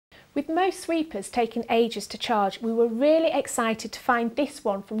With most sweepers taking ages to charge, we were really excited to find this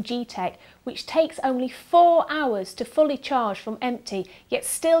one from G-Tech, which takes only 4 hours to fully charge from empty, yet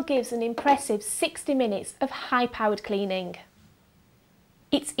still gives an impressive 60 minutes of high-powered cleaning.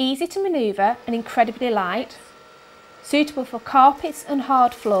 It's easy to manoeuvre and incredibly light, suitable for carpets and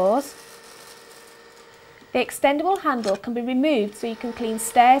hard floors. The extendable handle can be removed so you can clean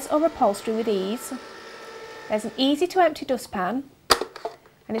stairs or upholstery with ease. There's an easy to empty dustpan,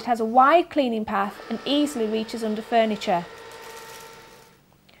 and it has a wide cleaning path and easily reaches under furniture.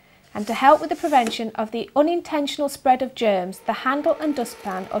 And to help with the prevention of the unintentional spread of germs, the handle and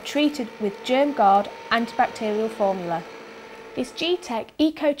dustpan are treated with GermGuard antibacterial formula. This G-Tech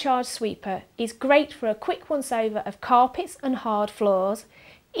EcoCharge sweeper is great for a quick once over of carpets and hard floors,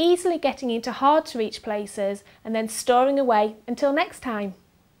 easily getting into hard to reach places and then storing away until next time.